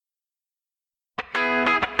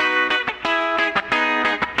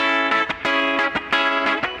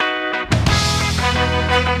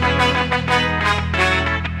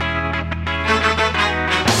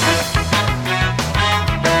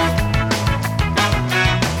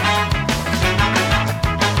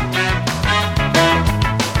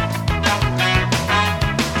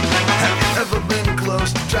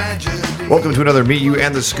Welcome to another Meet You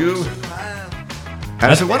and the Scoo.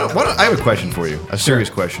 Addison, I have a question for you. A serious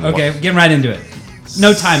question. Okay, getting right into it.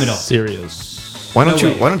 No time at all. Serious. Why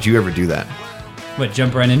don't you ever do that? What,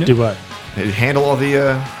 jump right into it? Do what? Handle all the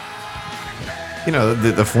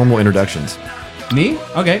the formal introductions. Me?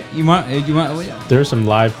 Okay. You want? Oh, yeah. There's some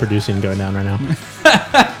live producing going down right now.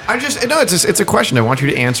 It's a question I want you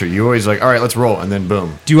to answer. You always like, all right, let's roll, and then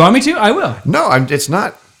boom. Do you want me to? I will. No, it's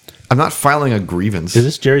not. I'm not filing a grievance. Is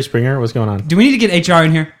this Jerry Springer? What's going on? Do we need to get HR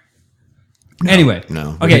in here? No, anyway.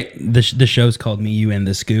 No. Okay. The show's called Me, You, and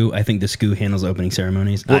the Scoo. I think the Scoo handles opening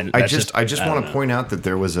ceremonies. Well, I just want to point out that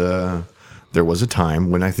there was a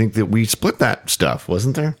time when I think that we split that stuff,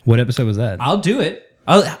 wasn't there? What episode was that? I'll do it.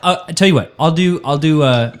 I'll tell you what. I'll do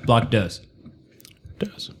block dose.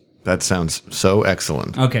 Does. That sounds so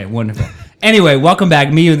excellent. Okay, wonderful. Anyway, welcome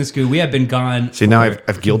back, Me, You, and the Scoo. We have been gone. See, now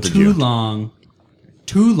I've guilted you.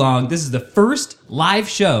 Too long. This is the first live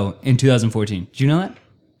show in 2014. Did you know that?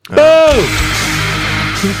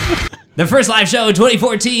 The first live show in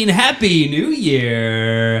 2014. Happy New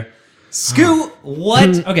Year. Scoo,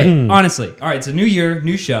 what? Okay, honestly. All right, it's a new year,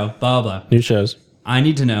 new show, blah, blah, blah. New shows. I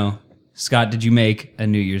need to know, Scott, did you make a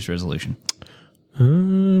New Year's resolution?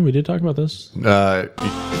 We did talk about this.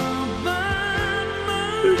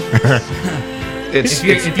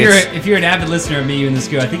 If you're an avid listener of Me, You, and the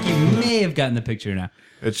Scoo, I think you may have gotten the picture now.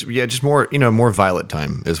 It's just more Violet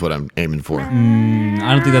time is what I'm aiming for. I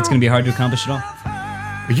don't think that's going to be hard to accomplish at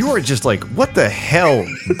all. You are just like, what the hell,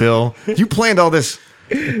 Bill? You planned all this.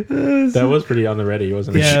 That was pretty on the ready,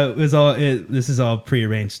 wasn't it? Yeah, it was all. This is all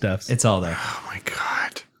prearranged stuff. It's all there. Oh my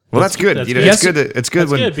god. Well, that's good. That's You know, good. it's good. It's good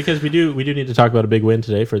That's when. good because we do need to talk about a big win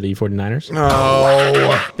today for the 49ers.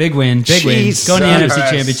 Oh, Big win. Going to the Jesus. NFC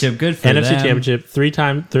Championship. Good for NFC them. Championship, third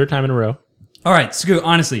time in a row. All right, Scoo,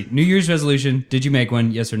 honestly, New Year's resolution, did you make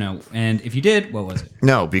one, yes or no? And if you did, what was it?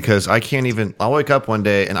 no, because I can't even. I'll wake up one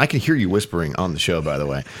day and I can hear you whispering on the show. By the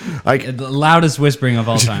way, The loudest whispering of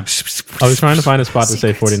all time. I was trying to find a spot to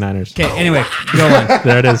say 49ers. Okay, anyway, go on.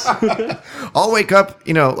 There it is. I'll wake up.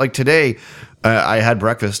 Like today. I had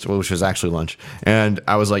breakfast, which was actually lunch, and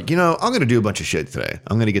I was like, I'm going to do a bunch of shit today.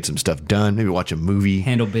 I'm going to get some stuff done, maybe watch a movie,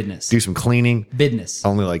 Handle business. do some cleaning. Business.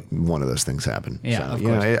 Only like one of those things happen. Yeah, so, of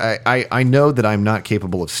course. I know that I'm not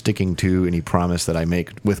capable of sticking to any promise that I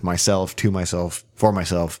make with myself, to myself, for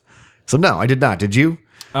myself. So no, I did not. Did you?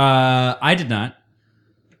 I did not.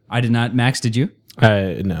 Max, did you?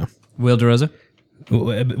 No. Will DeRosa?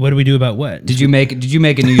 What do we do about what? Did you make a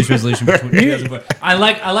New Year's resolution for 2004? I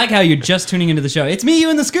like how you're just tuning into the show. It's Me, You,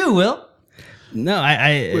 and the Scoo, Will. No,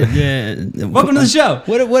 Welcome to the show.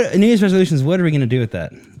 What New Year's resolutions? What are we going to do with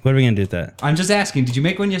that? What are we going to do with that? I'm just asking, did you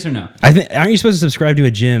make one, yes or no? Aren't you supposed to subscribe to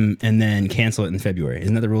a gym and then cancel it in February?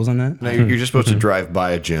 Isn't that the rules on that? No, you're just supposed to drive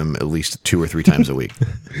by a gym at least 2 or 3 times a week.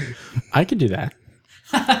 I could do that.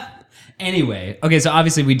 Anyway, okay, so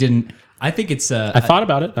obviously we didn't. I think it's. I thought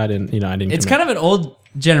about it. I didn't. It's kind of an old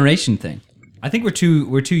generation thing. I think we're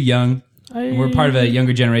too young. We're part of a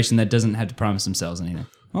younger generation that doesn't have to promise themselves anything.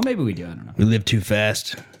 Well, maybe we do. I don't know. We live too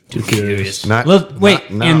fast. too curious. Not,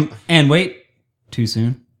 Wait, not- and wait. Too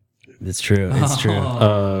soon. It's true. It's true.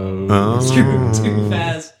 It's true. Too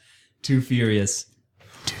fast. Too furious.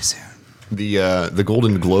 Too soon. The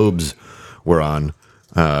Golden Globes were on.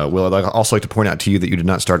 Will, I'd also like to point out to you that you did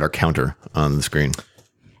not start our counter on the screen.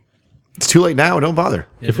 It's too late now. Don't bother.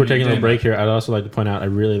 If we're taking a little break here, I'd also like to point out I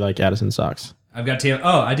really like Addison socks. I've got to.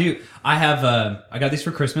 Oh, I do. I have. I got these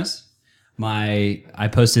for Christmas. I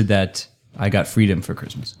posted that I got freedom for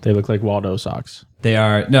Christmas. They look like Waldo socks. They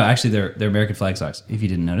are actually they're American flag socks. If you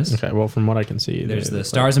didn't notice, Okay, well, from what I can see, there's they the look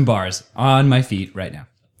stars and bars on my feet right now. like-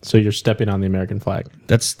 so you're stepping on the American flag.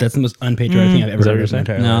 That's the most unpatriotic thing I've ever that what heard you're in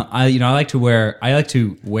my saying? entire No, life. I like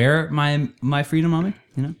to wear my freedom on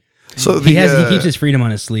me. So He keeps his freedom on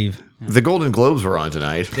his sleeve. the Golden Globes were on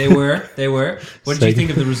tonight. They were. What did you think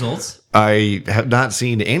of the results? I have not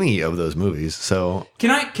seen any of those movies, so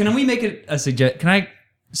Can we make it a suggestion? Can I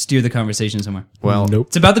steer the conversation somewhere? well, Nope.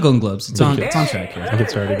 It's about the Golden Globes. It's on track here. I get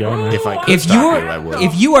started going. Right? if I could stop you, I would.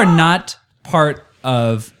 If you are not part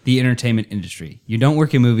of the entertainment industry, you don't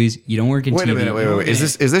work in movies, you don't work in Wait TV. a minute, wait.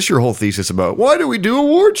 Is this your whole thesis about why do we do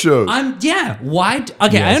award shows? Why?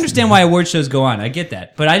 Okay, I understand why award shows go on. I get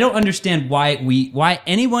that, but I don't understand why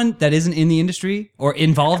anyone that isn't in the industry or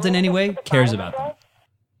involved in any way cares about them.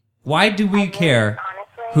 Why do we care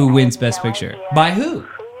who wins Best Picture? By who?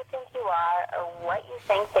 Who you think you are, or what you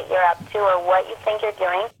think that you're up to, or what you think you're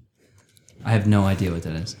doing. I have no idea what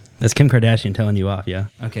that is. That's Kim Kardashian telling you off, yeah?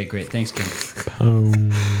 Okay, great. Thanks,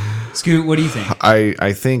 Kim. Scoot, what do you think?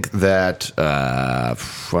 I think that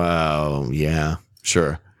well, yeah,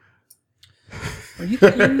 sure.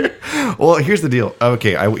 Well, here's the deal.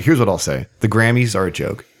 Okay, here's what I'll say. The Grammys are a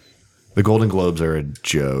joke. The Golden Globes are a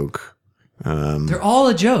joke. They're all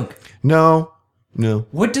a joke. No.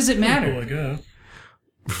 What does it matter?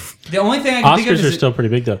 The only thing I can think of Oscars is are still pretty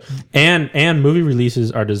big though, and movie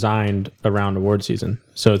releases are designed around award season,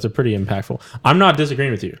 so it's a pretty impactful. I'm not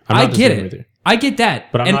disagreeing with you. I get it. I get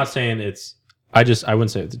that, But I'm not saying it's. I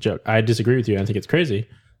wouldn't say it's a joke. I disagree with you. I think it's crazy,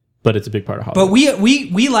 but it's a big part of Hollywood. But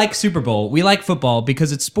we like Super Bowl. We like football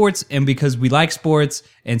because it's sports and because we like sports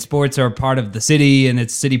and sports are part of the city and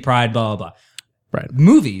it's city pride. Blah blah blah. Right.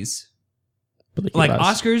 Movies But like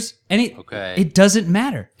us. Oscars, Okay. it doesn't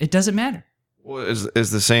matter. It doesn't matter. Well,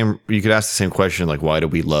 is the same. You could ask the same question, like, why do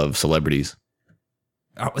we love celebrities?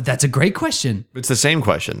 Oh, that's a great question. It's the same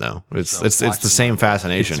question, though. It's So the same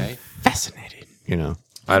fascination. Okay. Fascinating. You know,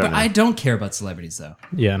 I don't But know. I don't care about celebrities though.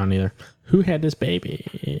 Yeah, I don't either. Who had this baby?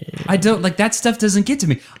 I don't like that stuff. Doesn't get to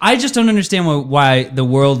me. I just don't understand why the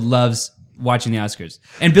world loves watching the Oscars.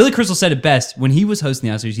 And Billy Crystal said it best when he was hosting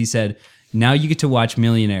the Oscars. He said, "Now you get to watch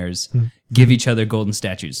millionaires give each other golden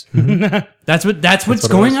statues." That's what's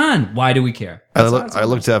going on. Why do we care? I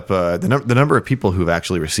looked up the number of people who've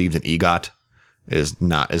actually received an EGOT is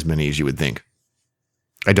not as many as you would think.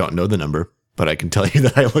 I don't know the number, but I can tell you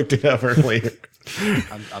that I looked it up earlier.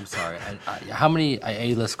 I'm sorry. How many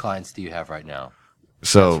A-list clients do you have right now?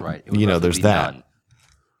 So That's right. It would there's roughly be that. none.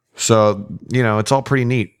 So it's all pretty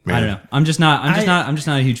neat, man. I don't know. I'm just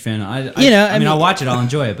not a huge fan. I mean, I'll watch it. I'll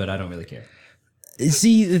enjoy it, but I don't really care.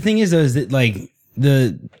 See, the thing is, though, is that like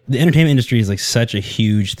the entertainment industry is like such a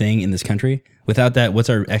huge thing in this country. Without that, what's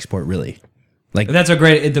our export really? Like But that's a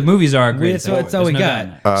great. The movies are a great. that's all we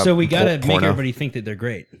got. that. So we got to make porno. everybody think that they're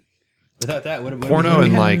great. Without that, what Porno what do we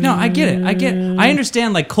and have? like No, I get it. I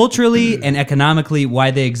understand like culturally and economically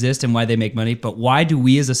why they exist and why they make money, but why do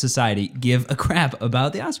we as a society give a crap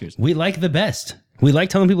about the Oscars? We like the best. We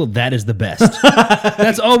like telling people that is the best.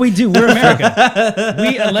 That's all we do. We're America.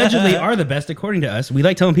 We allegedly are the best according to us. We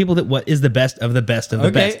like telling people that what is the best of the best of the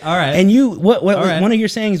Okay, best. all right. And you, what All right. one of your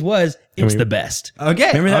sayings was, it's the best. Okay,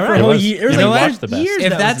 Remember that all for right. a whole It was- year? It was you know like what? years, The best. years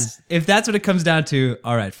If that was- that's what it comes down to,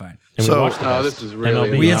 all right, fine. And So- we watched the No, best. this is really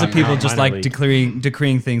MLB, We as a not people just minor like league.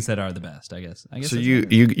 decreeing things that are the best. I guess. So that's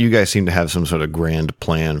you guys seem to have some sort of grand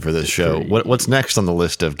plan for this show. What's next on the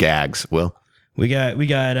list of gags? Will, we got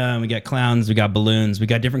clowns, we got balloons, we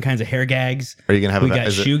got different kinds of hair gags. are you gonna have? We a, got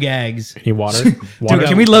is it- shoe gags. Any water? Dude,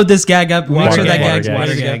 can we load this gag up? Make Water sure that gags. gag's Water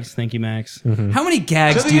Water gags. gags. Thank you, Max. How many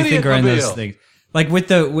gags To do you the think are in those idiot things? Like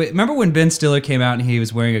remember when Ben Stiller came out and he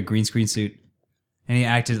was wearing a green screen suit and he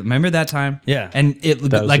acted. Remember that time? Yeah. And it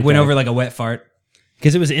That was like the went gag. over like a wet fart.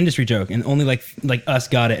 Because it was an industry joke, and only like us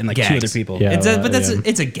got it, and like two Gags. other people. Yeah. But that's yeah.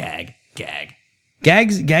 it's a gag.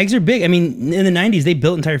 Gags are big. I mean, in the '90s, they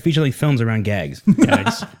built entire feature-length films around gags.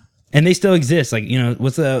 And they still exist. Like,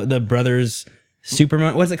 what's the brothers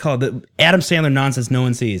Superman? What's it called? The Adam Sandler nonsense no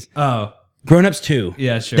one sees. Oh, Grown Ups 2.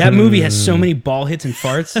 Yeah, sure. That movie has so many ball hits and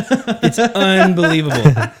farts. It's unbelievable.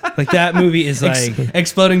 Like that movie is like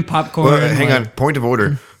exploding popcorn. Well, hang like- on. Point of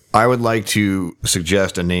order. I would like to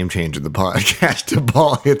suggest a name change of the podcast to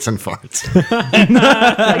Ball Hits and Farts.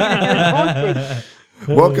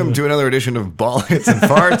 Welcome to another edition of Ball Hits and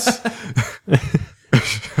Farts.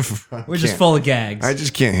 We're just full of gags. I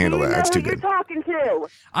just can't handle that. That's too good. talking to?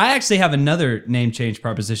 I actually have another name change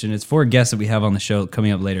proposition. It's for a guest that we have on the show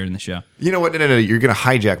coming up later in the show. You know what? No. You're going to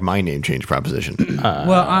hijack my name change proposition.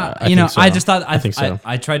 Well, I think so. I just thought I think so.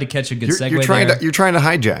 I tried to catch a good You're, segue you're trying there. to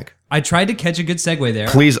hijack. I tried to catch a good segue there.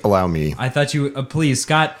 Please allow me. I thought you please,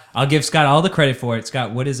 Scott. I'll give Scott all the credit for it.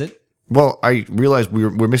 Scott, what is it? Well, I realized we're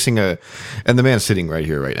missing and the man's sitting right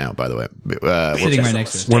here right now, by the way. Sitting right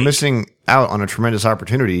next to us. We're missing out on a tremendous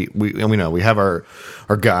opportunity. We know we have our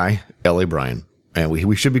guy, L.A. Brian, and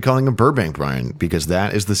we should be calling him Burbank Brian because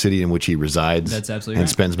that is the city in which he resides. That's absolutely and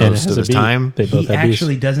right. spends And it most has of a his beat. time. They both he have beefs.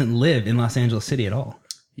 actually doesn't live in Los Angeles City at all.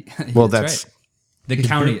 Well, That's right. The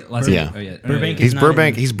county. Los yeah. Angeles. Oh, yeah. Burbank He's not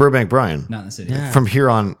Burbank. in- He's Burbank Brian. Not in the city. Yeah. From here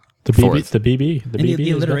on The BB, forth. the BB, the And BB, the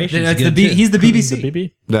is alliteration. That's is the good, too. he's the better. BBC. The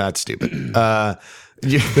BB, That's stupid. the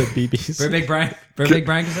BBs. Burbank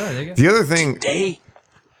Brian Casella. There you go. The other thing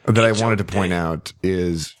that I wanted to point out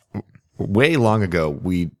is way long ago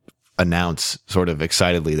we announced sort of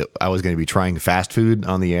excitedly that I was going to be trying fast food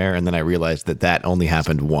on the air, and then I realized that only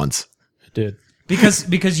happened once. Dude,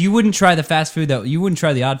 Because you wouldn't try the fast food that you wouldn't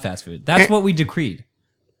try the odd fast food. That's what we decreed.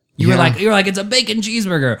 You were Yeah. like it's a bacon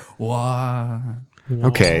cheeseburger. Wow.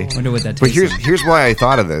 Okay. Wonder what that But tastes here's why I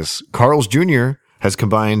thought of this. Carl's Jr. has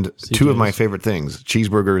combined two of CJ's. my favorite things,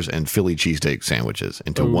 cheeseburgers and Philly cheesesteak sandwiches,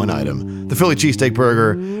 into one item. The Philly cheesesteak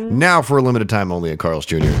burger, now for a limited time only at Carl's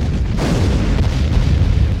Jr.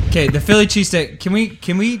 Okay, the Philly cheesesteak. Can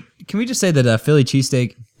we just say that a Philly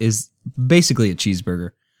cheesesteak is basically a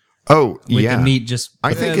cheeseburger Oh, with yeah. the meat just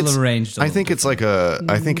I think it's arranged. I think it's like a.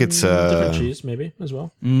 I think it's Different cheese, maybe as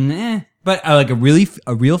well. nah, but like a real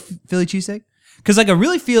Philly cheesesteak. Because like a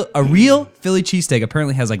real Philly cheesesteak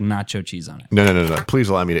apparently has like nacho cheese on it. No. Please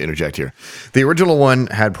allow me to interject here. The original one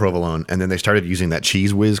had provolone, and then they started using that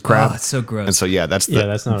cheese whiz crap. Oh, it's so gross. And so that's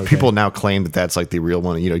that's not okay. people now claim that that's like the real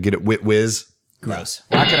one. Get it whiz. Gross.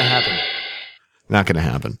 Not gonna happen. Not gonna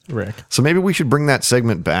happen. Rick. So maybe we should bring that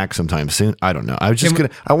segment back sometime soon. I don't know.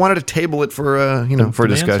 I wanted to table it for for a man's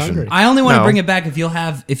discussion. hungry. I only want to No. bring it back if you'll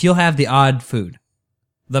have the odd food,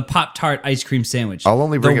 the Pop-Tart ice cream sandwich. I'll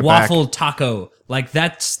only bring the it back- waffle taco, like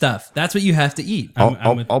that stuff. That's what you have to eat.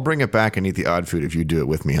 I'll bring it back and eat the odd food if you do it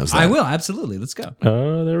with me. How's that? I will absolutely. Let's go.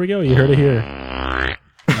 Oh, there we go. You heard it here.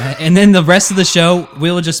 And then the rest of the show, we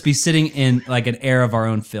will just be sitting in like an air of our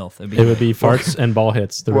own filth. It would be farts and ball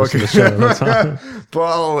hits the rest of the show. That's all.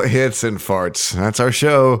 Ball hits and farts. That's our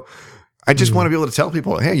show. I just want to be able to tell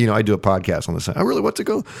people, hey, I do a podcast on the side. Oh, really? What's it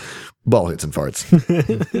called?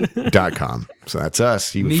 Ballhitsandfarts.com. So that's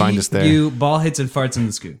us. You can find us there. You ball hits and farts in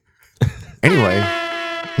the scoop. Anyway,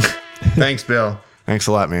 thanks, Bill. Thanks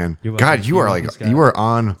a lot, man. God, you are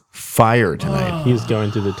on fire tonight. He's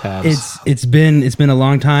going through the tabs. It's been a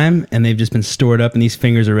long time, and they've just been stored up, and these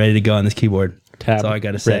fingers are ready to go on this keyboard. Tab That's all I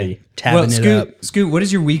got to say. ready. Tabbing it up. Scoot,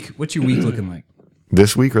 what's your week looking like?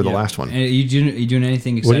 This week or the last one? Are you doing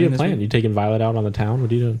anything exciting? What are you this playing? week? You taking Violet out on the town? What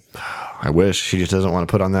are you doing? I wish. She just doesn't want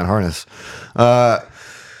to put on that harness.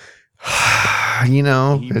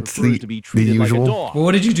 It's the usual. Well,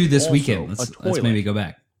 what did you do this weekend? Let's maybe go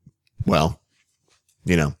back. Well,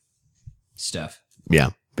 Stuff. yeah,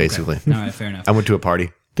 basically. All right, fair enough. I went to a party.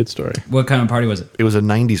 Good story. What kind of party was it? It was a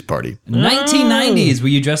 90s party. 1990s. Were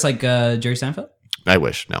you dressed like Jerry Seinfeld? I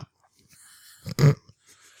wish. No.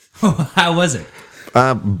 How was it?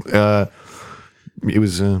 It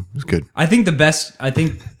was good. I think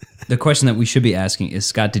the question that we should be asking is,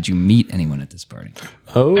 Scott, did you meet anyone at this party?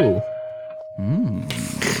 Oh,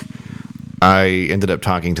 I ended up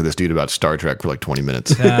talking to this dude about Star Trek for like 20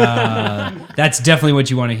 minutes. That's definitely what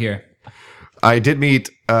you want to hear. I did meet.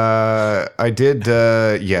 No.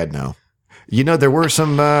 There were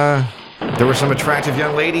some attractive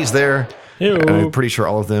young ladies there. Ew. And I'm pretty sure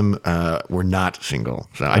all of them were not single.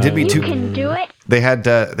 So I did meet two. Can do it. They had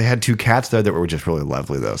two cats there that were just really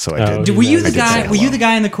lovely though. So I did. Were you I the did guy? say Were you hello. the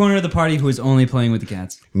guy in the corner of the party who was only playing with the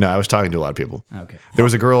cats? No, I was talking to a lot of people. Okay, There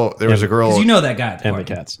was a girl. because you know that guy at the and the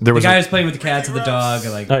party. cats. There The was guy a, who's playing with the cats and the dog.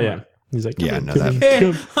 Like, Oh yeah. He's like, Yeah, come no, here, that- Hey,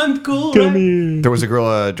 come, I'm cool. come right? here. there was a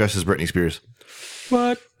girl dressed as Britney Spears.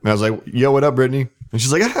 What? And I was like, "Yo, what up, Britney?" And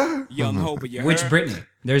she's like, ah. Young Hope, you Which heard? Britney?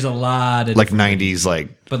 There's a lot of like different- 90s,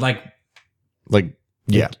 but like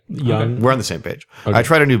yeah. Young. We're on the same page. I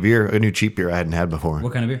tried a new cheap beer I hadn't had before.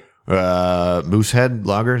 what kind of beer? Moosehead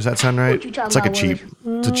Lager. Does that sound right? you talking It's like a about, cheap.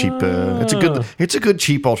 It's a cheap. It's a good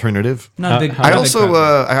cheap alternative. Not a big. how- not I a big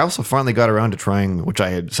fan. also finally got around to trying, which I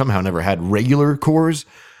had somehow never had, regular Coors.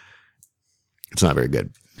 It's not very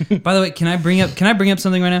good. By the way, can I bring up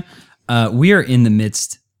something right now? We are in the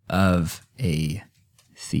midst of a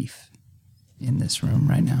thief in this room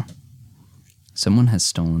right now. Someone has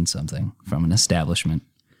stolen something from an establishment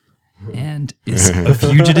and is a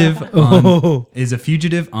fugitive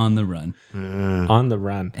on the run. On the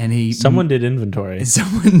run. And he Someone did inventory.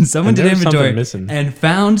 someone And did there was inventory something missing. and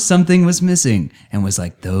found something was missing and was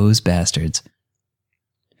like, those bastards.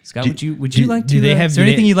 Scott, would you like to? do they have- Is there do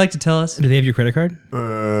they- anything you'd like to tell us? Do they have your credit card?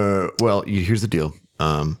 Well, here's the deal.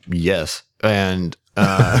 Yes, and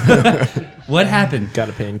What happened? Got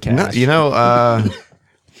to pay in cash. no, I'm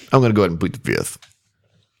going to go ahead and plead the fifth.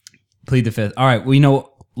 Plead the fifth. All right.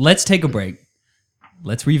 Well, let's take a break.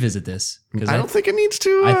 Let's revisit this because I don't think it needs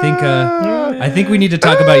to. I think we need to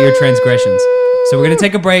talk about your transgressions. So we're gonna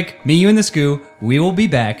take a break. Me, you, and the Scoo. We will be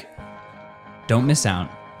back. Don't miss out.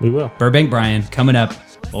 We will. Burbank Brian coming up.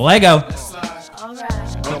 Lego.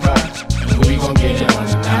 We gon' get it on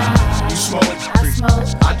tonight. You smoke,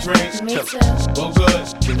 I drink, Me too. well good,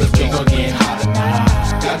 we gon' get hot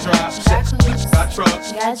tonight. Got drops, got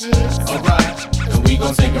trucks, Got G's. alright, and we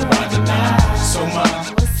gon' take a ride tonight. So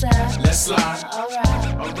mom, What's up? let's slide,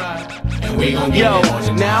 alright, and we gon' get Yo, it on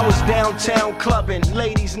tonight. now it's downtown clubbing,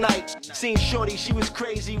 ladies' night. Seen Shorty, she was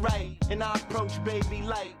crazy, right? And I approached baby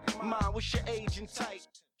light. Mom, what's your age and type?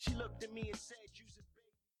 She looked at me and said, "You's a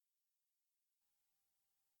baby."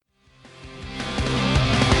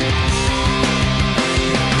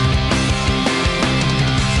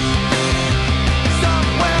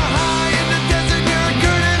 Somewhere high in the desert, you're a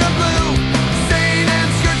girl in a blue. Stain and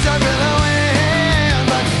skirts are billowing.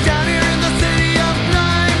 But down here in the city of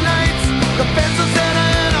 999,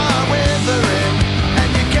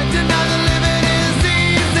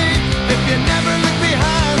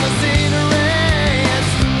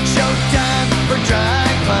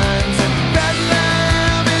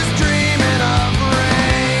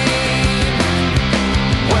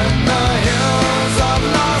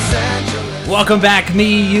 Welcome back,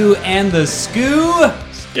 me, you, and the Scoo.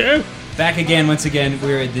 Back again, once again.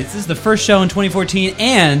 This is the first show in 2014,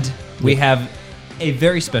 and we have a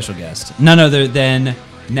very special guest. None other than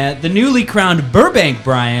the newly crowned Burbank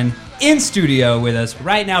Brian in studio with us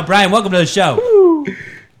right now. Brian, welcome to the show. Woo.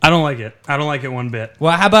 I don't like it. I don't like it one bit.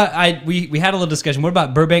 Well, how about we had a little discussion. What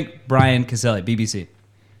about Burbank Brian Caselli, BBC?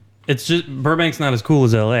 It's just Burbank's not as cool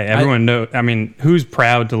as LA. Everyone knows. I mean, who's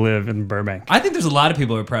proud to live in Burbank? I think there's a lot of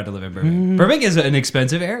people who are proud to live in Burbank. Burbank is an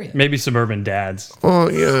expensive area. Maybe suburban dads.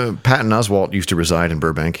 Well, yeah, Patton Oswalt used to reside in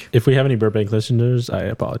Burbank. If we have any Burbank listeners, I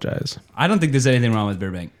apologize. I don't think there's anything wrong with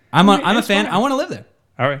Burbank. I'm a fan. I want to live there.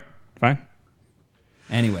 All right, fine.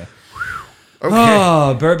 Anyway. Okay.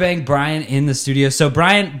 Oh, Burbank Brian in the studio. So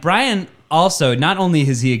Brian also, not only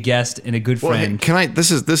is he a guest and a good friend. Can I?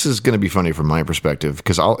 This is going to be funny from my perspective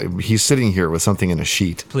because he's sitting here with something in a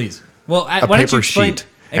sheet. Please. Well, a why don't you paper explain? sheet.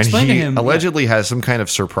 Explain and he to him. allegedly has some kind of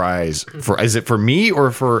surprise for. Is it for me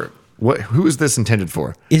or for what? Who is this intended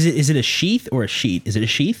for? Is it a sheath or a sheet? Is it a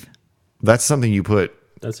sheath? That's something you put.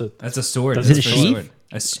 That's a sword. Is it a sheath?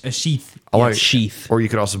 A sheath. Sheath. Or you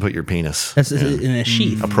could also put your penis. That's in a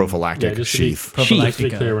sheath. A prophylactic just sheath. To be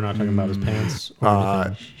clear, we're not talking about his pants.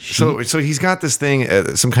 Or So he's got this thing,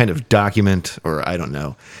 some kind of document, or I don't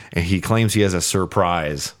know, and he claims he has a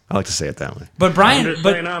surprise. I like to say it that way. But Brian, I'm just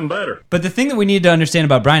saying I'm better. But the thing that we need to understand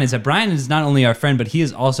about Brian is that Brian is not only our friend, but he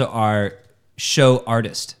is also our show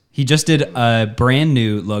artist. He just did a brand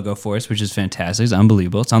new logo for us, which is fantastic. It's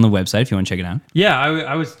unbelievable. It's on the website if you want to check it out. Yeah,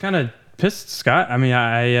 I was kind of pissed, Scott. I mean,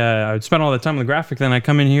 I would spend all the time on the graphic, then I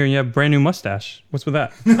come in here and you have a brand new mustache. What's with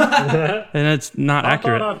that? And it's not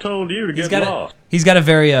accurate. I thought I told you to get lost. He's got a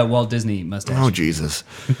very Walt Disney mustache. Oh Jesus!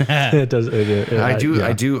 it does. I do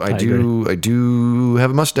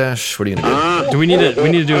have a mustache. What are you gonna do? Do we need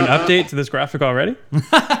to do an update to this graphic already?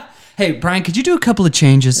 Hey, Brian, could you do a couple of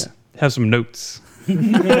changes? Yeah. Have some notes.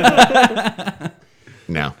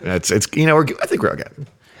 No, it's I think we're okay.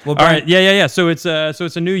 Well, all right, yeah. So it's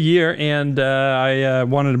a new year, and I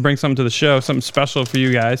wanted to bring something to the show, something special for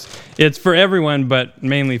you guys. It's for everyone, but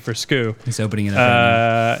mainly for Scoo. He's opening it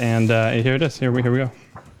up. And here it is. Here we go.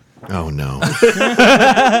 Oh no!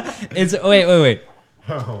 It's wait.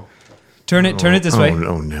 Oh. Turn it this way.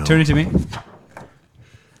 Oh no! Turn it to me.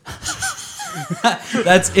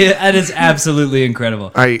 That's it. That is absolutely incredible.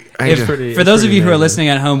 For those of you who are listening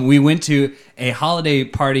at home, we went to a holiday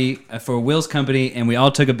party for Will's company, and we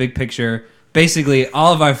all took a big picture. Basically,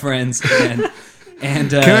 all of our friends, and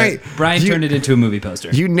Brian turned it into a movie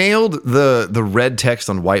poster. You nailed the red text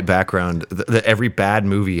on white background that every bad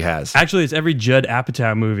movie has. Actually, it's every Judd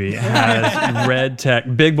Apatow movie has red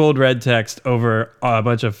text, big bold red text over a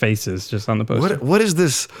bunch of faces just on the poster. What is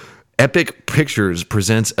this? Epic Pictures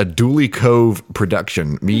presents a Dooley Cove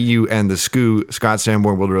production. Me, you, and the Scoo, Scott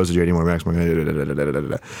Sanborn, Will Rosa, JD Moore, Max,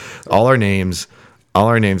 all our names.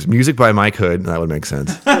 Music by Mike Hood. That would make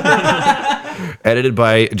sense. Edited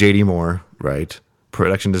by JD Moore, right?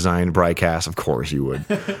 Production design, Brycast, of course you would.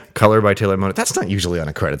 Color by Taylor Mona. That's not usually on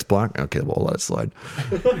a credits block. Okay, we'll let it slide.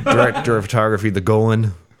 Director of photography, The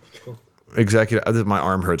Golan. Executive. My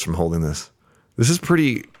arm hurts from holding this. This is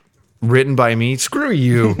pretty. Written by me. Screw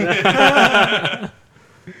you. And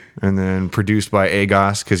then produced by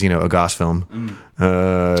Agos, because, a Goss film.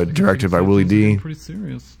 Directed by Willie D. Pretty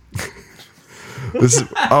serious.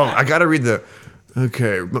 I got to read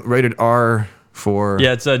rated R for...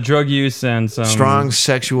 Yeah, it's drug use and some... Strong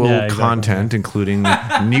sexual content, including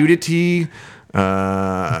nudity,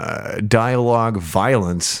 dialogue,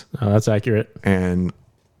 violence. Oh, that's accurate. And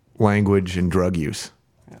language and drug use.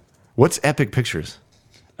 What's Epic Pictures?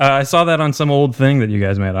 I saw that on some old thing that you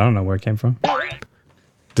guys made. I don't know where it came from.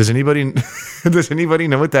 Does anybody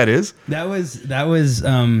know what that is? That was I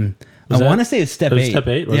want to say it's Step 8. Step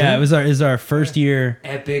 8, yeah, it was our first year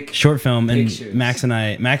Epic short film, Pictures. and Max and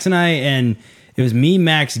I, and it was me,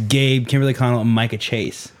 Max, Gabe, Kimberly Connell, and Micah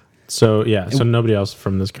Chase. So nobody else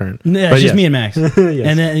from this current. Yeah, it's just me and Max. Yes.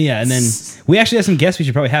 And then we actually have some guests we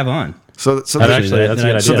should probably have on. That's a good idea.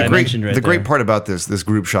 The great part about this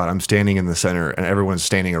group shot, I'm standing in the center and everyone's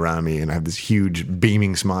standing around me, and I have this huge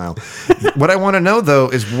beaming smile. What I want to know though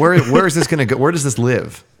is where is this going to go? Where does this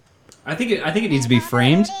live? I think it needs to be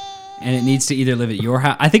framed, and it needs to either live at your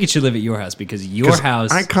house. I think it should live at your house because your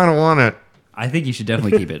house. I kind of want it. I think you should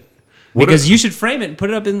definitely keep it because you should frame it and put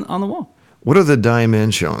it up on the wall. What are the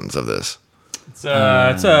dimensions of this? It's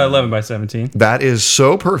 11 by 17. That is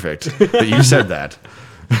so perfect that you said that.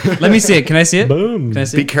 Let me see it. Can I see it? Boom. Can I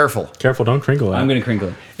see Be it? careful. Careful, don't crinkle it. I'm going to crinkle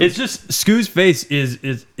it. It's just Scoo's face is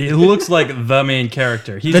it looks like the main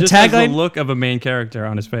character. He just has the look of a main character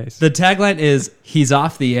on his face. The tagline is "He's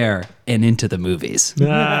off the air and into the movies."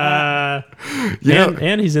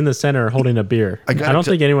 And he's in the center holding a beer. I don't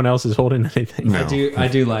think anyone else is holding anything. No. I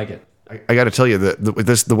do like it. I got to tell you that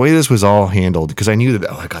the way this was all handled, because I knew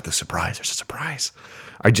that I got the surprise. There's a surprise.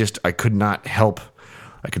 I could not help.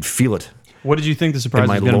 I could feel it. What did you think the surprise in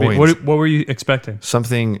was my going to be? loins. What were you expecting?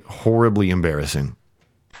 Something horribly embarrassing.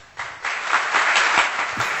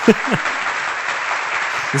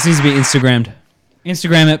 This needs to be Instagrammed.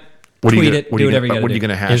 Instagram it. Tweet it. Do whatever you got to do. What are you going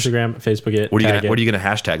to hash? Instagram, Facebook it. What are you going to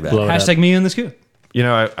hashtag that? Hashtag me and the Scoo. You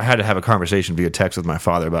know, I had to have a conversation via text with my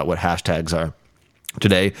father about what hashtags are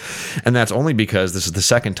today, and that's only because this is the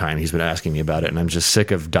second time he's been asking me about it, and I'm just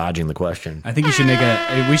sick of dodging the question. I think you should make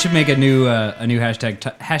we should make a new hashtag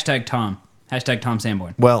hashtag Tom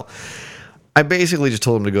Sanborn. Well, I basically just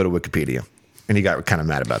told him to go to Wikipedia, and he got kind of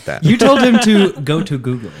mad about that. You told him to go to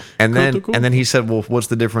Google, and then he said, "Well, what's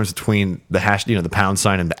the difference between the the pound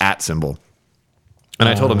sign and the @ symbol?" And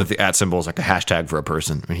I told him that the @ symbol is like a hashtag for a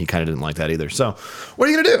person, and he kind of didn't like that either. So, what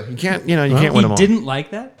are you gonna do? You can't win them all. He didn't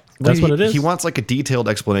like that. That's what it is. He wants like a detailed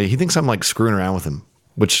explanation. He thinks I'm like screwing around with him,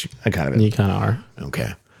 which I kind of am. You kind of are.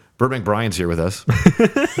 Okay. Burbank Brian's here with us.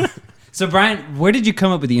 So, Brian, where did you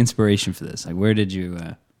come up with the inspiration for this? Like, where did you?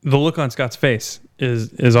 The look on Scott's face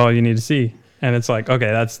is all you need to see, and it's like,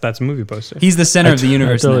 okay, that's a movie poster. He's the center of the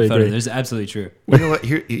universe totally in that photo. agree. There's absolutely true. You know what?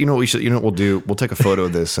 Here, you know what we should. You know what we'll do? We'll take a photo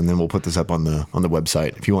of this and then we'll put this up on the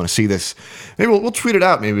website. If you want to see this, maybe we'll tweet it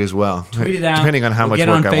out maybe as well. Tweet it out. Depending on how much get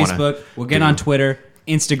work on I want Facebook. to. We'll get on Twitter,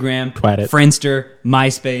 Instagram, Twat it. Friendster,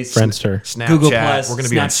 MySpace, Snapchat. Google Plus. We're going to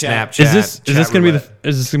be on Snapchat. Is this going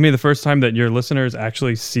to be the first time that your listeners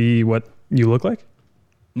actually see what you look like?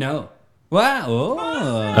 No. Wow.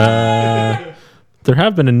 Oh. There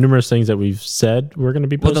have been numerous things that we've said we're going to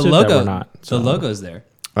be Well, posted the logo. that we're not. The logo's there.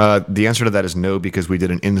 The answer to that is no, because we did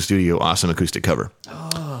an in the studio awesome acoustic cover.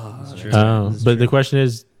 But the question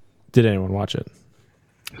is, did anyone watch it?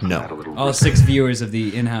 No. All 6 viewers of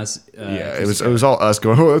the in-house. Yeah, it was all us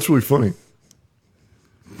going, oh, that's really funny.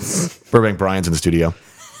 Burbank Brian's in the studio.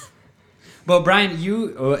 Well, Brian,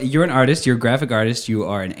 you're an artist. You're a graphic artist. You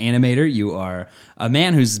are an animator. You are a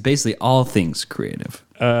man who's basically all things creative.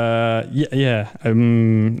 Yeah.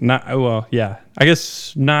 Not well. Yeah. I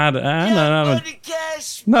guess not. Not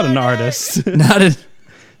an artist.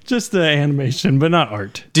 Just the animation, but not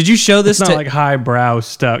art. Did you show this? It's not like highbrow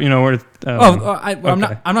stuff. You know where? I'm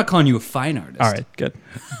not calling you a fine artist. All right. Good.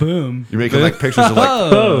 Boom. You're making like pictures of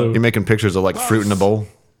like. You're making pictures of like fruit in a bowl.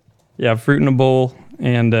 Yeah, fruit in a bowl.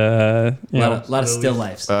 And a lot of still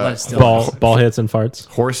lifes. A lot of still lives. Ball hits and farts.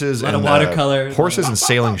 Horses and watercolor. Horses and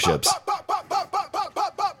sailing ships.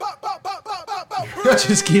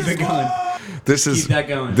 Just keep it going. Keep that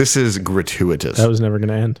going. This is gratuitous. That was never going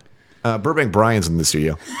to end. Burbank Brian's in the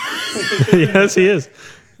studio. Yes, he is.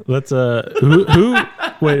 Let's who's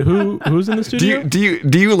in the studio?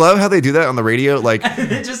 Do you love how they do that on the radio? Like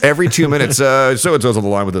every 2 minutes, so and so's on the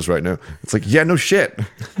line with us right now. It's like, yeah, no shit.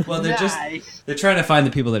 Well, they're trying to find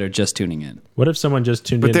the people that are just tuning in. What if someone just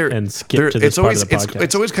tuned in and skipped to this part of the podcast?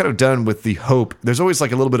 It's always kind of done with the hope. There's always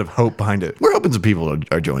like a little bit of hope behind it. We're hoping some people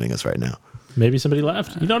are joining us right now. Maybe somebody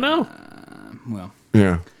left. You don't know. Well,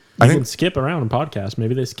 yeah. I think skip around a podcast.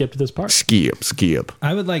 Maybe they skipped this part. Skip.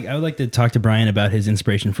 I would like to talk to Brian about his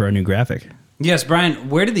inspiration for our new graphic. Yes, Brian.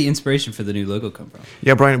 Where did the inspiration for the new logo come from?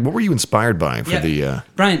 Yeah, Brian. What were you inspired by for the?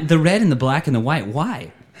 Brian, the red and the black and the white.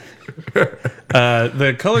 Why?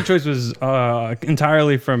 The color choice was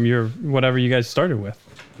entirely from whatever you guys started with.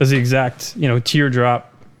 It was the exact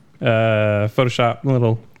teardrop Photoshop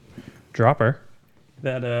little dropper.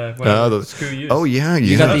 That the Scoo used. Oh yeah,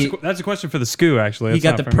 that's a question for the Scoo actually. You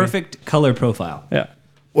got the perfect color profile. Yeah.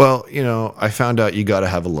 Well, I found out you got to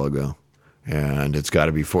have a logo, and it's got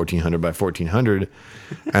to be 1400 by 1400,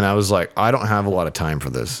 and I was like, I don't have a lot of time for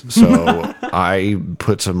this, so I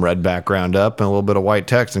put some red background up and a little bit of white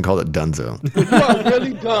text and called it Dunzo. You are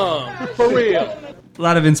really dumb, for real. A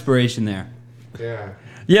lot of inspiration there. Yeah.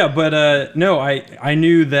 Yeah, but no, I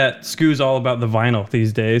knew that Scoo's all about the vinyl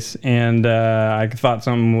these days, and I thought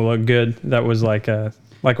something would look good that was like a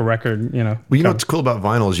record, Well, what's cool about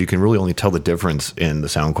vinyl is you can really only tell the difference in the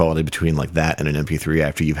sound quality between like that and an MP3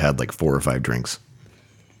 after you've had like 4 or 5 drinks.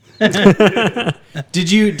 Did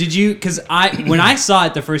you? Because when I saw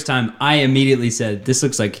it the first time, I immediately said, "This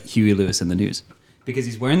looks like Huey Lewis in the News," because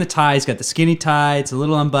he's wearing the tie. He's got the skinny tie. It's a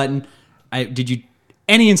little unbuttoned.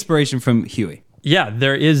 Any inspiration from Huey? Yeah,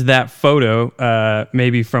 there is that photo,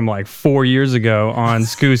 maybe from like 4 years ago on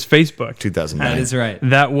Scoo's Facebook. 2009. That is right.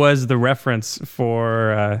 That was the reference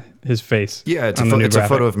for his face. Yeah, it's a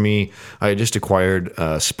photo of me. I just acquired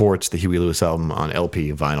Sports, the Huey Lewis album on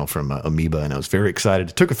LP vinyl from Amoeba, and I was very excited.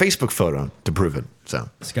 Took a Facebook photo to prove it. So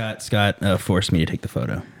Scott forced me to take the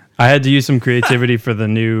photo. I had to use some creativity for the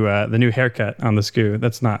new haircut on the SKU.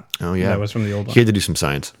 That's not. Oh yeah, that was from the old one. He had to do some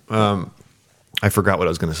science. I forgot what I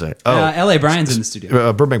was going to say. Oh, L.A. Brian's in the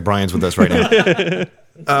studio. Burbank Brian's with us right now.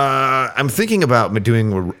 I'm thinking about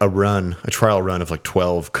doing a trial run of like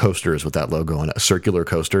 12 coasters with that logo on it, a circular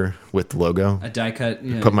coaster with the logo. A die cut.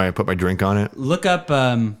 Yeah. Put my drink on it. Look up.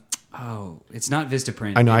 It's not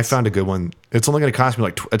Vistaprint. I know. I found a good one. It's only going to cost me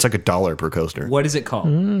it's like $1 per coaster. What is it called?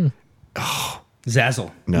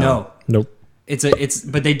 Zazzle. No. Nope.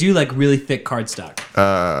 But they do like really thick cardstock.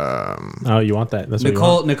 Oh, you want that? That's what you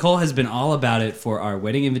want. Nicole has been all about it for our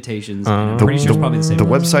wedding invitations. And I'm pretty sure it's probably the same. The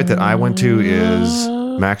website that I went to is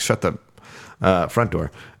Max. Shut the front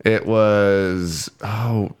door. It was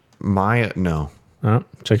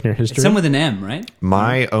checking your history. It's some with an M, right?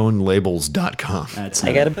 myownlabels.com. I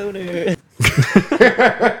got a boner.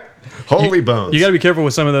 Holy bones! You got to be careful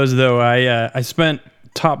with some of those, though. I spent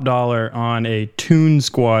top dollar on a Toon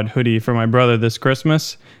Squad hoodie for my brother this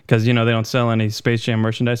Christmas because they don't sell any Space Jam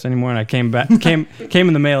merchandise anymore. And I came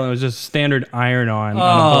in the mail and it was just standard iron-on on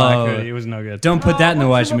a black hoodie. It was no good. Don't put that in the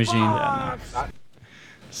washing machine. Yeah, no.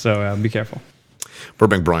 So be careful.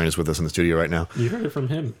 Burbank Brian is with us in the studio right now. You heard it from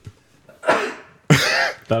him. That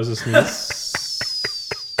was a sneeze.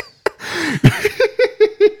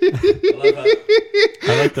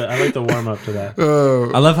 I like the warm up to that.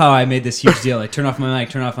 I love how I made this huge deal. Like turn off my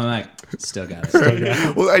mic. Still got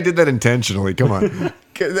it. Well, I did that intentionally. Come on,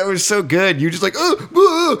 that was so good. You were just like,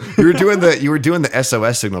 you were doing the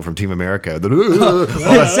SOS signal from Team America.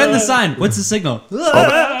 Send the sign. What's the signal?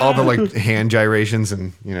 all the like hand gyrations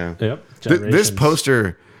and Yep. This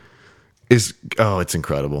poster is it's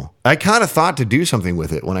incredible. I kind of thought to do something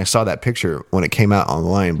with it when I saw that picture when it came out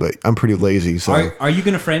online, but I'm pretty lazy. So are you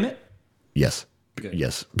going to frame it? Yes. Good.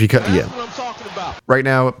 Yes, because that's what I'm talking about. Right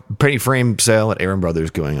now, penny frame sale at Aaron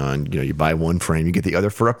Brothers going on. You buy one frame, you get the other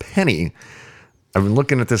for a penny. I've been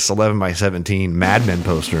looking at this 11x17 Mad Men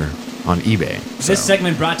poster on eBay. This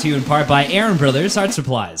segment brought to you in part by Aaron Brothers Art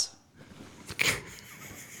Supplies.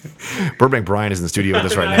 Burbank Brian is in the studio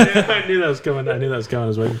with us right now. I knew that was coming. I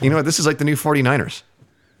was waiting for You know what? This is like the new 49ers.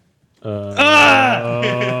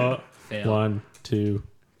 1, 2,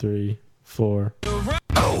 3, 4.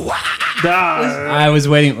 I was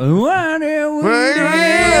waiting.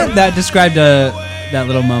 That described that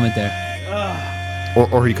little moment there.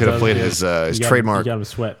 Or he could have played his trademark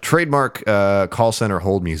trademark call center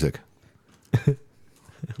hold music.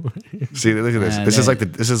 See, look at this. This is like the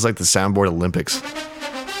soundboard Olympics.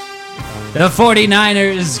 The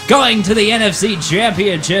 49ers going to the NFC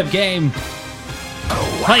Championship game.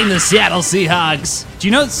 Playing the Seattle Seahawks. Do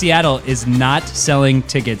you know that Seattle is not selling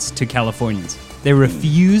tickets to Californians? They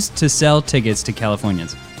refuse to sell tickets to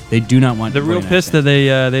Californians. They do not want. They're real pissed that they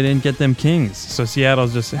didn't get them Kings. So Seattle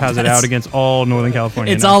just has it out against all Northern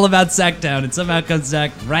California. It's all about Sacktown. It somehow comes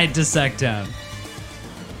back right to Sacktown.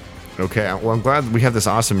 Okay, well, I'm glad we have this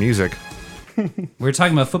awesome music. We were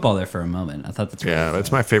talking about football there for a moment. I thought that's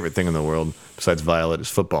that's my favorite thing in the world besides Violet is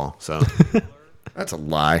football. So that's a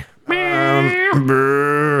lie.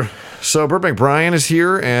 So Burbank Brian is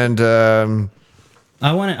here, and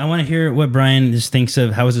I want to hear what Brian just thinks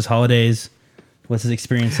of. How was his holidays? What's his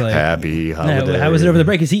experience like? Happy holiday. How was it over the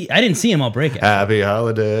break? Because I didn't see him all break. Happy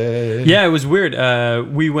holiday. Yeah, it was weird.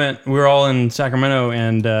 We were all in Sacramento,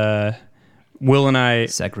 and Will and I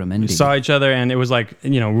saw each other, and it was like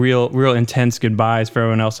real intense goodbyes for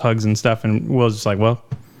everyone else, hugs and stuff. And Will's just like, well,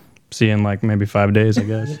 see you in like maybe 5 days, I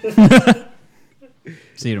guess.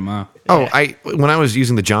 See you tomorrow. Oh, when I was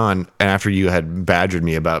using the John, and after you had badgered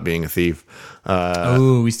me about being a thief.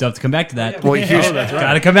 We still have to come back to that. Well,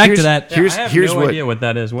 gotta come back to that. I have no idea what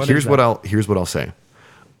that is. Here's what I'll say.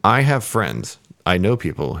 I have friends. I know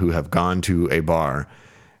people who have gone to a bar,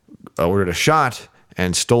 ordered a shot,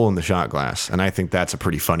 and stolen the shot glass, and I think that's a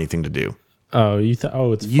pretty funny thing to do. Oh, it's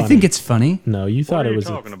funny. You think it's funny? No, you thought it was.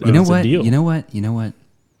 You know what? You know what?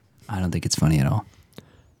 I don't think it's funny at all.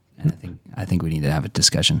 And I think we need to have a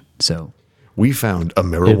discussion. So we found a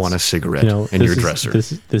marijuana cigarette in your dresser.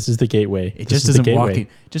 This is the gateway. It just doesn't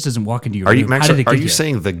walk into your room. Max, are you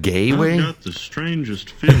saying the gateway? I've got the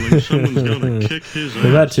strangest feeling someone's gonna kick his ass.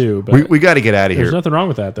 That too. But we got to get out of here. There's nothing wrong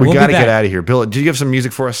with that. Though. We got to get out of here. Bill, did you have some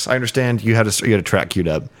music for us? I understand you had a track queued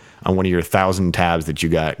up on one of your 1,000 tabs that you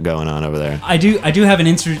got going on over there. I do have an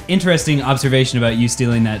interesting observation about you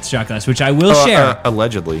stealing that shot glass, which I will share.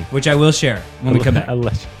 Allegedly. Which I will share when we come back.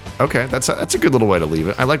 Okay, that's a good little way to leave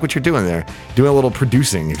it. I like what you're doing there. Doing a little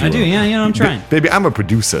producing. If you will. Do, yeah, I'm trying. Baby, I'm a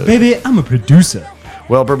producer.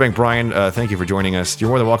 Well, Burbank Brian, thank you for joining us.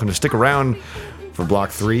 You're more than welcome to stick around for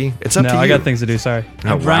Block 3. It's up to you. I got things to do, sorry.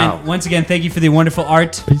 Oh, Brian, wow. once again, thank you for the wonderful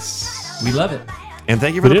art. Peace. We love it. And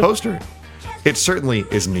thank you for We the do. poster. It certainly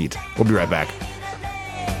is neat. We'll be right back.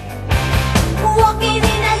 Walking in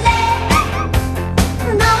LA,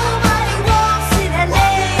 nobody walks in LA.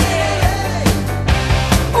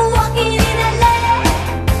 Walking in LA,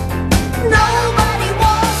 nobody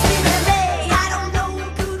walks in LA. I don't know,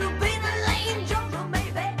 could have been a lane jumper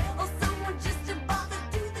maybe, or someone just to bother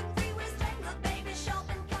to the freeway strangler, baby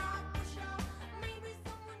shopping cart for sure. Maybe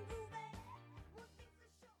someone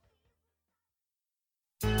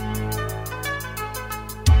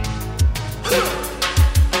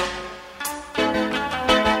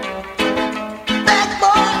Bad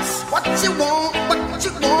boys, what you want, what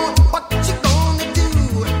you want, what you gonna do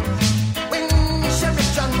when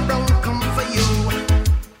Sheriff John Brown come for you?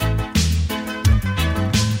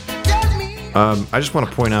 Tell me. I just want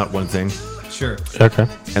to point out one thing. Sure. Okay.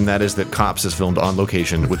 And that is that Cops is filmed on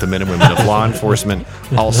location with the men and women of law enforcement.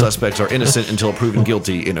 All suspects are innocent until proven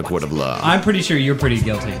guilty in a court of law. I'm pretty sure you're pretty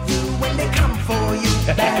guilty. When they come for you,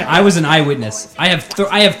 I was an eyewitness. I have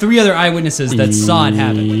 3 other eyewitnesses that saw it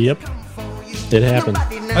happen. Yep. It happened.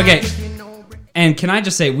 Okay. And can I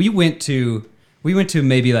just say we went to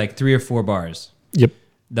maybe like 3 or 4 bars Yep.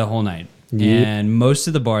 the whole night. Yep. And most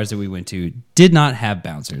of the bars that we went to did not have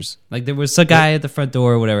bouncers. Like there was a guy at the front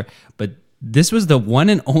door or whatever, but this was the one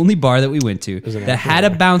and only bar that we went to an that had a actual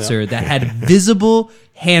bar. bouncer that had visible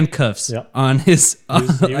handcuffs Yep. on his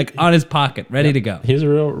was- he- like on his pocket, ready to go. He's a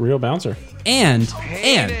real bouncer. And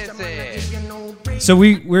so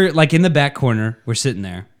we're like in the back corner, we're sitting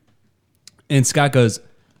there, and Scott goes,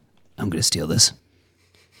 "I'm gonna steal this,"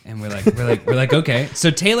 and we're like, okay. So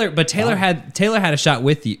Taylor had a shot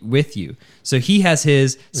with you. So he has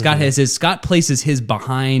his. Scott has his. Scott places his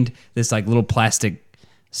behind this like little plastic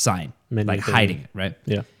sign, Menu like thing. hiding it, right?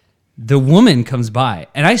 Yeah. The woman comes by,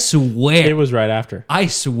 and I swear, It was right after.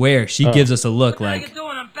 she gives us a look like,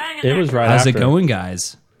 It was right "How's after. it going,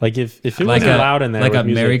 guys?" Like if it Like wasn't a loud in there, like with a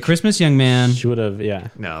music, Merry Christmas, young man. she would have. Yeah.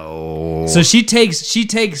 No. So she takes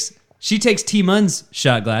T Mun's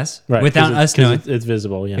shot glass Right. without 'cause us 'cause knowing. It's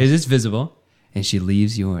visible. Yeah. It's visible, and she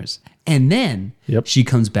leaves yours. And then Yep. she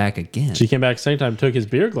comes back again. She came back same time, took his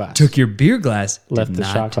beer glass. took your beer glass, Left did the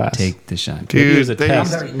not shot glass. Take the shot. Maybe it was a they-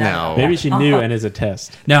 test. No. Maybe she knew and is a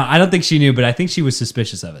test. No, I don't think she knew, but I think she was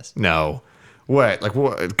suspicious of us. No. What? Like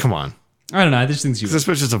what? Come on. I don't know. I just think she was.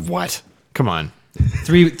 Suspicious of what? Come on.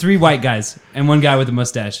 Three white guys and one guy with a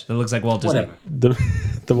mustache that looks like Walt Disney.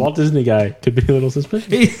 The Walt Disney guy could be a little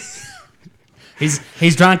suspicious.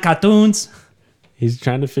 He's drawing cartoons. He's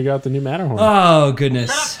trying to figure out the new Matterhorn. Oh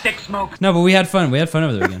goodness. No, but we had fun. We had fun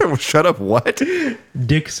over the weekend. Shut up. What?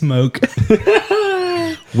 Dick smoke.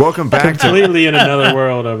 Welcome back to Completely in another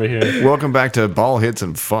world over here. welcome back to Ball Hits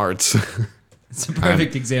and Farts. It's a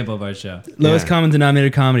perfect example of our show. Lowest Yeah. common denominator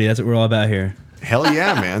comedy. That's what we're all about here. Hell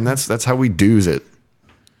yeah, man. That's how we do's it.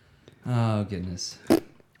 Oh goodness.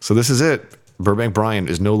 So this is it. Burbank Brian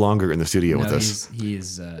is no longer in the studio No, with us.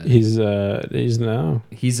 he's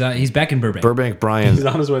back in Burbank. Burbank Brian He's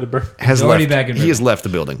on his way to Burbank. has He's already left. back in He has Burbank. left the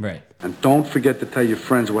building. Right. And don't forget to tell your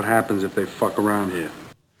friends what happens if they fuck around here.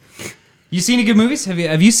 You seen any good movies?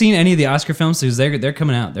 Have you seen any of the Oscar films? Because they're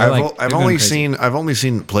coming out. They're I've they're only going crazy.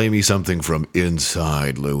 seen Play Me Something from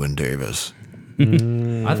Inside Llewyn Davis.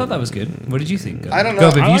 I thought that was good. What did you think? I don't know.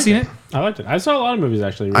 Gob, have I you liked seen it? I liked it. I saw a lot of movies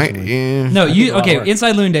actually I recently. No, you a lot of okay? work.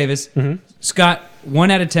 Inside Llewyn Davis. Scott, 1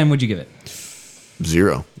 out of 10. Would you give it?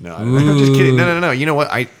 0. No, I'm just kidding. No. You know what?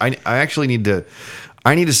 I actually need to.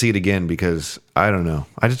 I need to see it again because I don't know.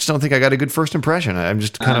 I just don't think I got a good first impression. I'm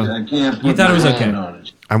just kind of. You thought it was okay.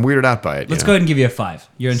 I'm weirded out by it. Let's you go know? ahead and give you a 5.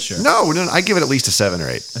 You're unsure. No, I give it at least a 7 or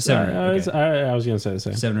 8. A 7 or 8. Okay. I was going to say the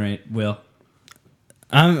same. 7 or 8. Will.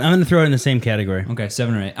 I'm going to throw it in the same category. Okay,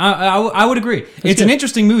 7 or 8. I would agree. It's an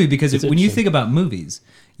interesting movie because when you think about movies,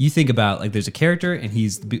 you think about like there's a character and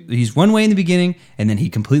he's one way in the beginning and then he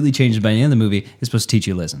completely changes by the end of the movie. It's supposed to teach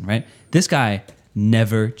you a lesson, right? This guy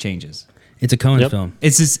never changes. It's a Coen film.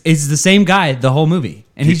 It's the same guy the whole movie,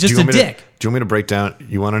 and he's just a dick. Do you want me to break down?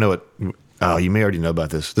 You want to know what? Oh, you may already know about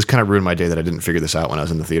this. This kind of ruined my day that I didn't figure this out when I was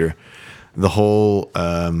in the theater. The whole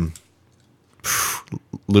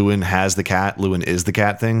Llewyn has the cat, Llewyn is the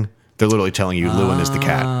cat thing. They're literally telling you Llewyn is the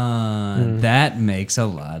cat. That makes a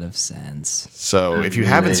lot of sense. So if you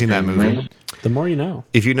haven't seen that movie, the more you know.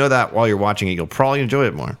 If you know that while you're watching it, you'll probably enjoy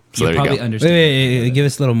it more. So there you go. Wait, give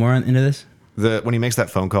us a little more into this. When he makes that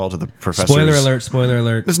phone call to the professor. Spoiler alert! Spoiler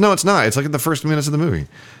alert! No, it's not. It's like in the first minutes of the movie.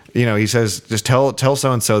 You know, he says, "Just tell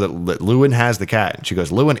so and so that Llewyn has the cat." And she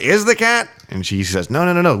goes, "Llewyn is the cat?" And she says, "No.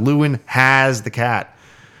 Llewyn has the cat."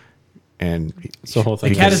 and It's the whole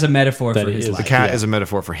thing. The cat is a metaphor that for it his is- life. the cat Yeah. is a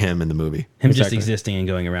metaphor for him in the movie. Him just Exactly. existing and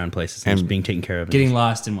going around places and And just being taken care of. Getting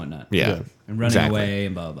lost and whatnot. Yeah, And running exactly. away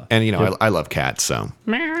and blah, blah, blah. And you know, I love cats, so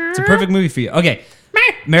It's a perfect movie for you. Okay.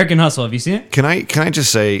 American Hustle. Have you seen it? can I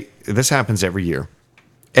just say this happens every year.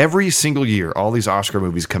 Every single year, all these Oscar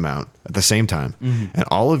movies come out at the same time, and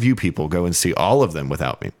all of you people go and see all of them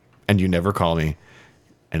without me, and you never call me,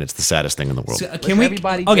 and it's the saddest thing in the world. So, can we?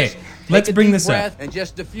 Okay. Let's bring this up. and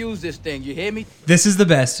just diffuse this thing. You hear me? This is the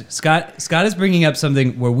best. Scott is bringing up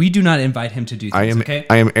something where we do not invite him to do things. Okay.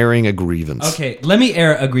 I am airing a grievance. Okay. Let me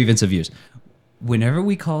air a grievance of yours. Whenever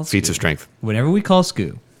we call Feats Scoo- of strength. Whenever we call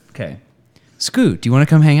Scoo. Okay. Scoo, do you want to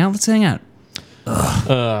come hang out? Let's hang out.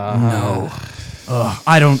 No.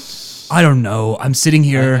 I don't know. I'm sitting I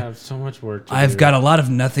here. have so much work to I've do. got a lot of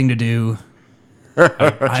nothing to do.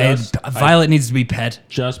 Violet needs to be pet.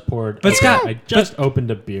 Just poured. But Scott, I just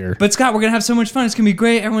opened a beer. But Scott, we're gonna have so much fun. It's gonna be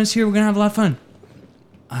great. Everyone's here. We're gonna have a lot of fun.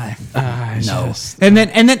 No. And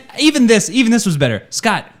then even this was better.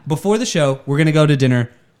 Scott, before the show, we're gonna go to dinner.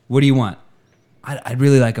 What do you want? I'd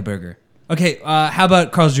really like a burger. Okay. How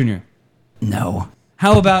about Carl's Jr.? No.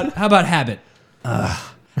 How about Habit?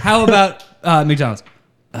 How about McDonald's?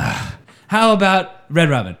 How about Red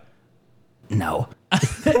Robin? No.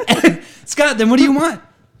 Scott, then what do you want?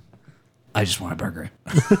 I just want a burger.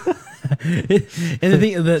 And the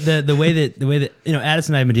thing, the way that you know,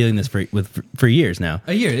 Addison and I have been dealing this for years now.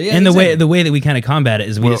 A year, yeah, And exactly. the way that we kind of combat it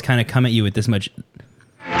is we just kind of come at you with this much.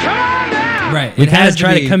 Right. We It kind has of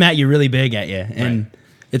try to be- come at you really big at you, and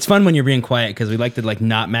it's fun when you're being quiet because we like to like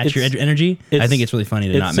not match your energy. I think it's really funny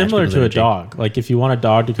to It's not similar match to a people's energy. dog. Like if you want a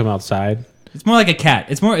dog to come outside, It's more like a cat.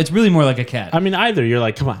 It's really more like a cat. I mean, either you're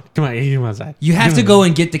like, come on, you come outside. You have Come to on. go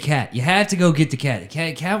and get the cat. You have to go get the cat.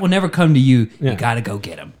 Cat will never come to you. You got to go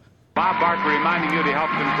get him. Bob Barker reminding you to help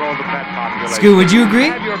control the pet population. Scoo, would you agree?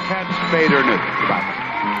 Have your pets spayed or neutered.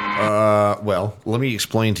 Goodbye. Well, let me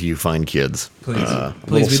explain to you, fine kids. Please. A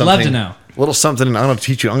Please, little we'd love to something- know. A little something. I'm going to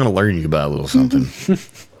teach you. I'm going to learn you about a little something.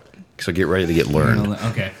 So get ready to get learned.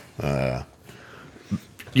 Okay.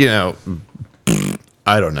 You know,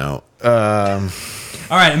 I don't know.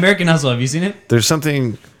 All right, American Hustle. Have you seen it? There's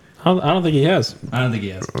something. I don't think he has. I don't think he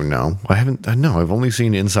has. No, I haven't. No, I've only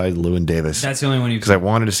seen Inside Llewyn Davis. That's the only one you've because I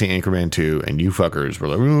wanted to see Anchorman 2, and you fuckers were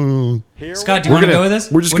like, "Ooh." Scott, do you want to go with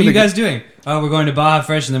us? We're just what are you gonna guys doing? Oh, we're going to Baja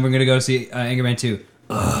Fresh, and then we're going to go see Anchorman 2.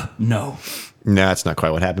 No. Nah, that's not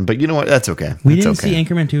quite what happened. But you know what? That's okay. We That's didn't okay. see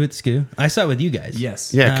Anchorman 2 at Scoo. I saw it with you guys.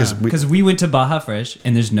 Yes. Yeah, because we went to Baja Fresh,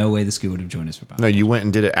 and there's no way the Scoo would have joined us for Baja. No, you went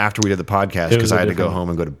and did it after we did the podcast It because was a I had to go different- home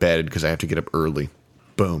and go to bed because I have to get up early.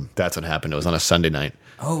 Boom. That's what happened. It was on a Sunday night.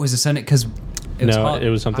 Oh, it was a Sunday because it was No, hot.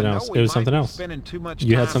 it was something else. It was something else.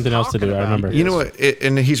 You had something else to do. I remember. You know what?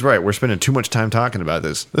 And he's right. We're spending too much time talking about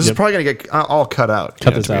this. This is Yep. probably going to get all cut out.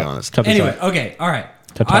 Cut this to be out. honest. Cut this Anyway, out. okay, all right.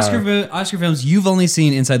 Qatar. Oscar films you've only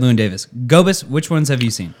seen Inside Llewyn Davis. Gobus, which ones have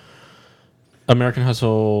you seen? American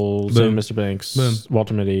Hustle, Boom. Mr. Banks, Boom.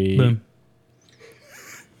 Walter Mitty, Boom.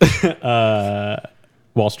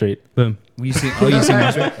 Wall Street. Boom. You seen? Oh, you seen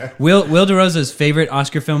Wall Street? Will DeRosa's favorite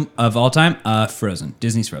Oscar film of all time? Frozen.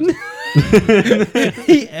 Disney's Frozen.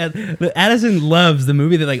 Addison loves the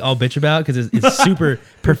movie that like all bitch about because it's super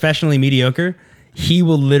professionally mediocre. He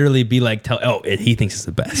will literally be like, he thinks it's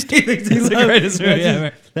the best. He thinks it's the greatest movie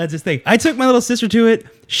ever. That's his thing. I took my little sister to it.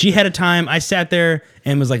 She had a time. I sat there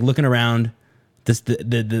and was like looking around.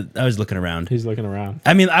 I was looking around. He's looking around.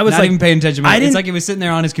 I mean, I was Not like even paying attention. I It's didn't like he was sitting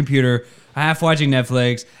there on his computer, half watching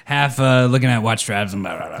Netflix, half looking at watch straps and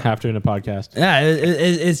blah, blah, blah. Have doing a podcast. Yeah,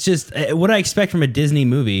 it's just what I expect from a Disney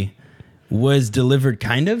movie was delivered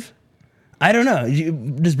kind of. I don't know.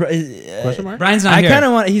 Question mark? Brian's not I here. kind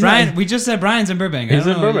of want. He's Brian, not, we just said Brian's in Burbank. He's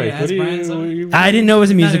I in don't know. Burbank. Ask What do Brian you, something. I didn't know it was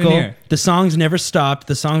a He's not even musical. here. The songs never stopped.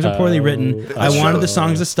 The songs are poorly written. I wanted the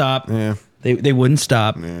songs to stop. Yeah. They wouldn't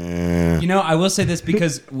stop. You know, I will say this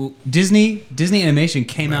because Disney Animation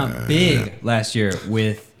came out big last year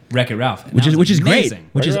with Wreck-It Ralph, and that was which is great. amazing.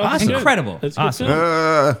 Which is Wreck-It Ralph's awesome. good. Incredible. It's good Awesome.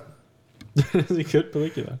 film. It's a good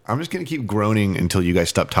Caligula. I'm just going to keep groaning until you guys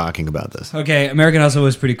stop talking about this. Okay, American Hustle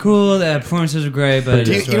was pretty cool. The performances were great, but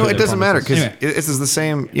You know, it doesn't matter because Anyway. this is the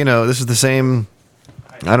same. You know, this is the same.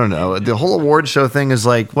 I don't know. The whole award show thing is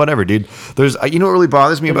like whatever, dude. There's, you know, what really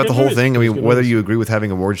bothers me about the whole thing. I mean, whether you agree with having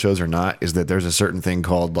award shows or not, is that there's a certain thing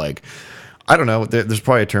called like, I don't know. There's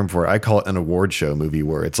probably a term for it. I call it an award show movie,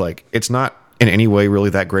 where it's like it's not in any way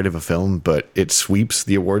really that great of a film, but it sweeps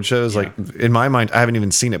the award shows. Like in my mind, I haven't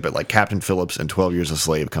even seen it, but like Captain Phillips and 12 Years a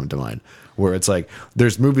Slave come to mind, where it's like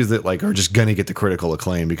there's movies that like are just gonna get the critical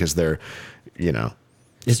acclaim because they're, you know,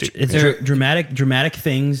 It's dramatic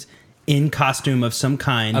things in costume of some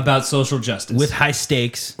kind about social justice with high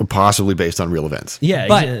stakes, possibly based on real events. Yeah,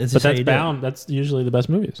 But- it's But just how that's you do it. bound. That's usually the best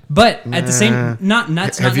movies. But at the same, not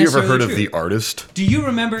Have you ever necessarily heard of true. The Artist? Do you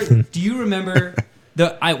remember?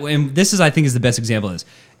 And this is, I think, is the best example of this.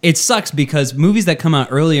 It sucks because movies that come out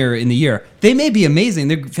earlier in the year, they may be amazing,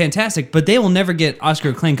 they're fantastic, but they will never get Oscar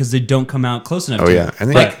acclaim because they don't come out close enough. Oh, to yeah. it. I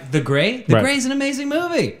think- Like The Gray. The Right. Gray is an amazing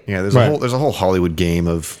movie. Yeah, there's Right. a whole Hollywood game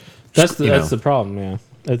of. That's you know, the problem. Yeah,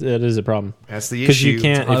 it is a problem. That's the Because you issue.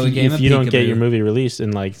 can't Hollywood game if of you don't get peekaboo. your movie released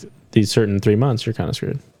in like these certain 3 months, you're kind of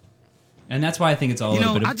screwed. And that's why I think it's all You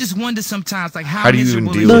know, over. I just wonder sometimes, like, How do you even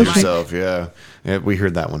miserable deal is with life? yourself? Yeah, we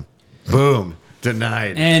heard that one. Boom,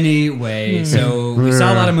 denied. Anyway, so we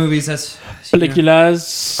saw a lot of movies. That's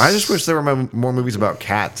Películas. I just wish there were more movies about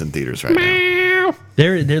cats in theaters right now.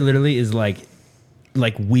 There literally is like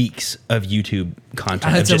weeks of YouTube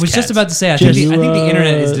content. I of was just cats. about to say. I think the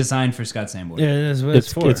internet is designed for Scott Sanborn. Yeah, that's what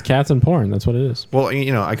it's for. It's cats and porn. That's what it is. Well,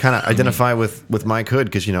 you know, I kind of identify with Mike Hood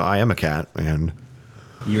because you know I am a cat and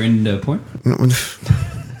You're into porn?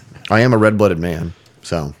 I am a red-blooded man.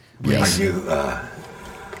 So yes.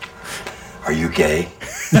 Are you gay?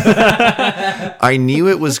 I knew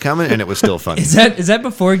it was coming, and it was still funny. Is that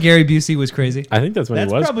before Gary Busey was crazy? I think that's when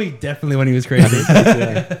That's he was. probably definitely when he was crazy.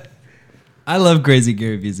 I love crazy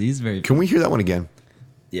Gary Busey. He's very. Can we hear that one again?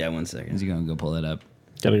 Yeah, 1 second. Is he gonna go pull it up?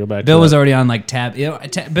 Gotta go back. Bill to was that. already on like tab.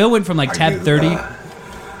 Bill went from like tab 30.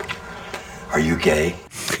 Are you gay?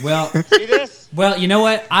 Well, well, you know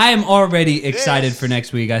what? I am already excited for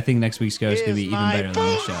next week. I think next week's show is going to be even better than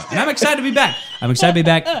this show. And I'm excited to be back.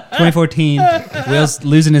 2014. Will's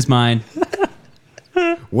losing his mind.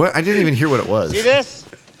 What? I didn't even hear what it was. See this?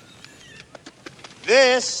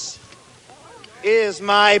 This is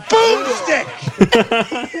my boomstick.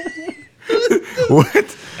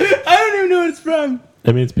 What? I don't even know what it's from.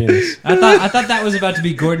 That means penis. I thought that was about to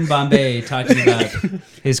be Gordon Bombay talking about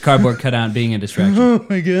his cardboard cutout being a distraction. Oh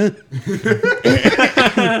my god!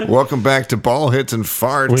 Welcome back to Ball Hits and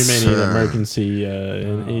Farts. We may need emergency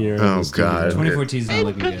in here. Oh God! 2014 is not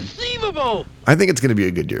looking good. Inconceivable. I think it's going to be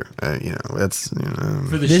a good year. You know, that's you know.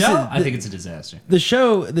 For the This show, is- I think it's a disaster. The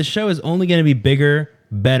show is only going to be bigger,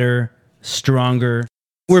 better, stronger.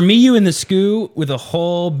 We're me, you, and the Scoo with a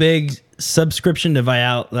whole big subscription to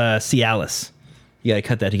Cialis. You got to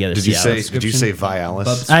cut that together. Did you Cialis. say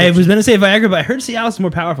Vialis? I was going to say Viagra, but I heard Cialis is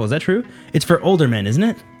more powerful. Is that true? It's for older men, isn't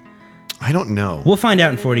it? I don't know. We'll find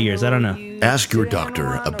out in 40 years. I don't know. Ask your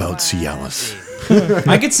doctor about Cialis.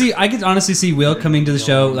 I could honestly see Will coming to the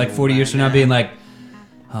show like 40 years from now being like,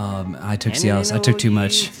 I took Cialis. I took too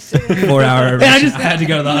much. 4 hour. And I had to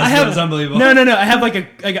go to the hospital. It's unbelievable. No. I have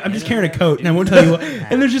I'm just carrying a coat, and I won't tell you what.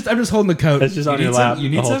 And I'm just holding the coat. It's just on your lap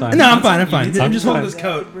the whole time. No, I'm fine. I'm fine. some? I'm just holding this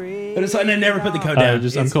coat. And I never put the coat down.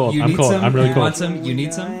 I'm cold. You I'm need cold. some? I'm really you cold. Want some? You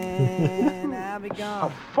need some?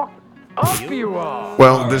 Up you are.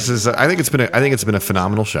 Well, this is. I think it's been a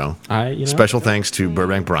phenomenal show. You know? Special thanks to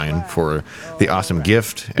Burbank Brian for the awesome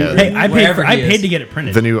gift. Hey, I Wherever he paid is. to get it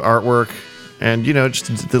printed. The new artwork, and you know,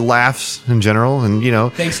 just the laughs in general, and you know.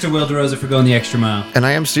 Thanks to Will DeRosa for going the extra mile. And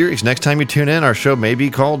I am serious. Next time you tune in, our show may be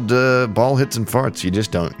called Ball Hits and Farts. You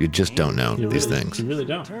just don't know these things. You really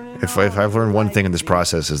don't. If I've learned one thing in this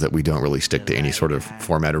process is that we don't really stick to any sort of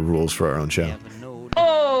format or rules for our own show.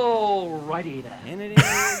 Alrighty then.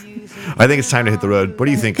 I think it's time to hit the road. What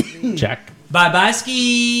do you think? Jack. Bye bye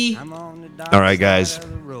ski. All right, guys.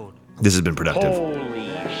 This has been productive. Holy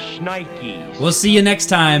shnikes. We'll see you next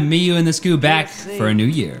time. Me, you, and the Scoo back for a new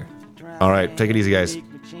year. All right, take it easy, guys.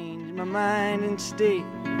 Change my mind and stay.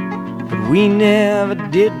 But we never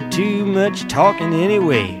did too much talking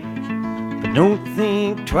anyway. But don't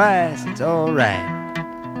think twice, it's alright.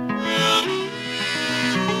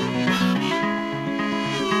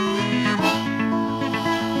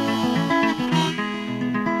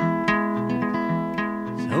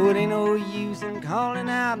 So it ain't no use in calling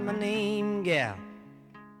out my name, gal.